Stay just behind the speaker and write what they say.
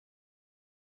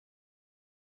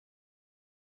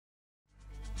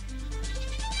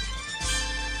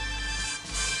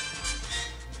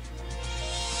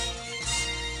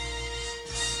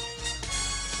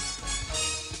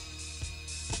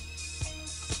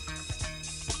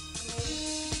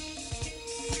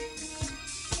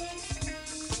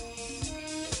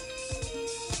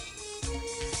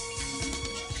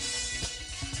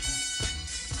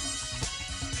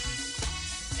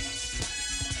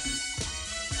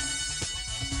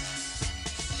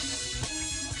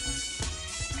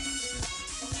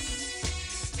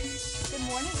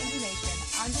morning, Indy Nation.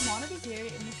 I'm Damona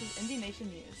Bahiri, and this is Indy Nation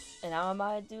News. And I'm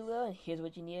Amaya Dula, and here's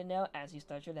what you need to know as you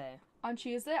start your day. On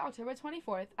Tuesday, October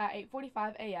 24th at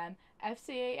 8:45 a.m.,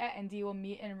 FCA at Indy will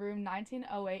meet in room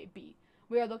 1908B.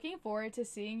 We are looking forward to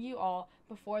seeing you all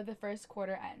before the first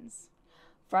quarter ends.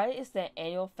 Friday is the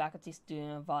annual Faculty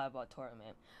Student Volleyball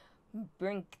Tournament.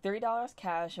 Bring $3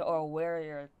 cash or wear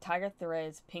your Tiger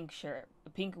Threads pink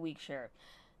week shirt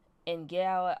and get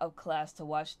out of class to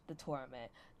watch the tournament.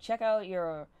 Check out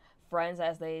your friends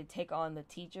as they take on the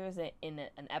teachers in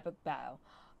an epic battle.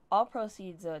 All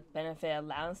proceeds benefit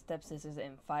Allowance Stepsisters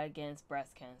and fight against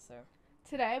breast cancer.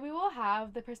 Today, we will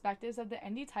have the perspectives of the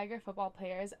Indy Tiger football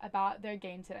players about their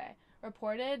game today,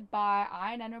 reported by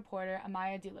INN reporter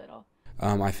Amaya Doolittle.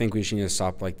 I think we just need to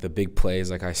stop the big plays,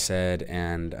 like I said,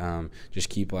 and just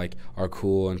keep our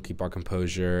cool and keep our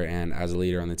composure. And as a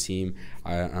leader on the team,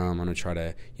 I'm gonna try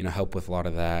to help with a lot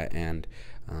of that. And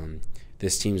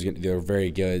this they're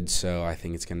very good, so I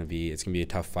think it's gonna be a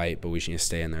tough fight, but we should just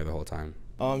stay in there the whole time.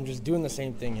 Just doing the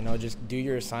same thing, just do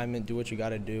your assignment, do what you got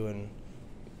to do, and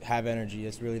have energy.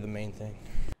 It's really the main thing.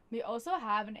 We also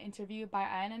have an interview by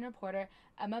INN reporter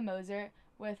Emma Moser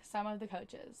with some of the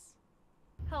coaches.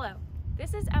 Hello,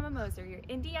 this is Emma Moser, your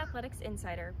Indy Athletics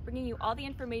Insider, bringing you all the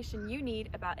information you need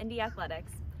about Indy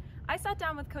Athletics. I sat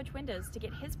down with Coach Windows to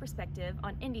get his perspective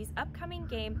on Indy's upcoming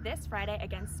game this Friday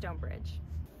against Stonebridge.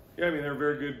 Yeah, they're a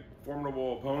very good,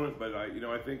 formidable opponent, but I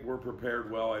think we're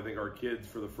prepared well. I think our kids,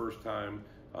 for the first time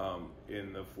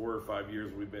in the 4 or 5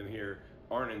 years we've been here,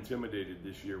 aren't intimidated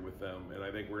this year with them, and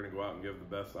I think we're going to go out and give the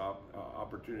best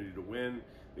opportunity to win.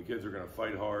 The kids are going to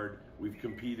fight hard. We've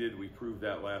competed. We proved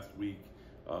that last week.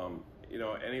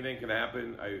 Anything can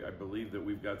happen. I believe that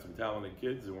we've got some talented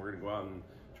kids, and we're going to go out and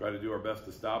try to do our best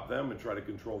to stop them and try to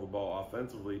control the ball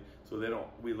offensively so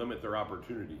we limit their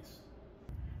opportunities.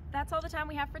 That's all the time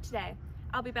we have for today.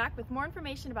 I'll be back with more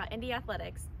information about Indy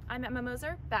Athletics. I'm Emma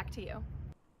Moser. Back to you.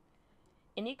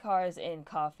 Indy Cars and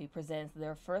Coffee presents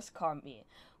their first car meet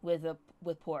with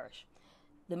Porsche.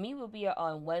 The meet will be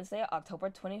on Wednesday, October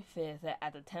 25th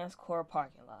at the tennis court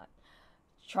parking lot.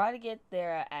 Try to get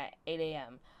there at 8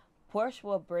 a.m. Porsche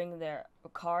will bring their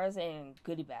cars and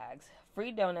goodie bags.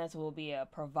 Free donuts will be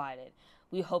provided.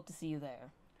 We hope to see you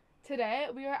there. Today,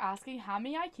 we are asking how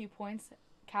many IQ points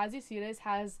Kazucidas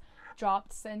has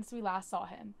dropped since we last saw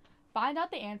him. Find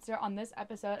out the answer on this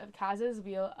episode of Kaz's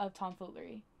Wheel of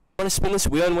Tomfoolery. Want to spin this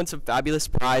wheel and win some fabulous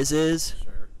prizes?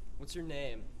 Sure. What's your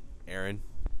name? Aaron.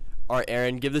 All right,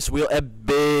 Aaron, give this wheel a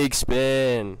big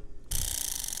spin.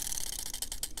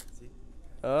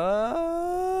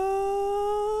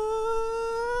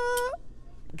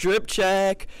 Drip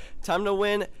check. Time to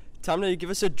win. Time to give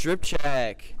us a drip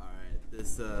check. All right,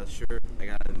 this shirt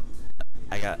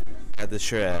I got this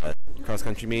shirt at cross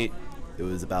country meet. It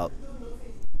was about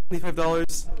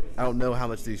 $25. I don't know how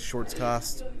much these shorts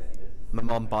cost. My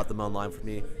mom bought them online for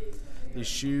me. These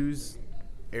shoes,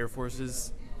 Air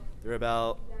Forces, they're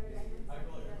about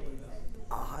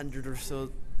 $100 or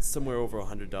so, somewhere over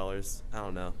 $100. I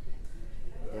don't know.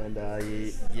 And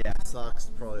yeah, socks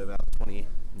probably about 20.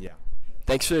 Yeah.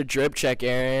 Thanks for the drip check,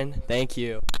 Aaron. Thank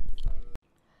you.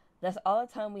 That's all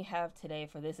the time we have today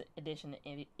for this edition of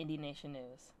Indy Nation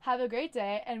News. Have a great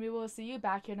day, and we will see you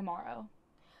back here tomorrow.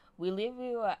 We leave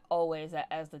you always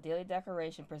as the daily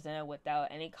declaration presented without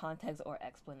any context or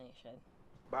explanation.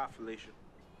 Bye, Felicia.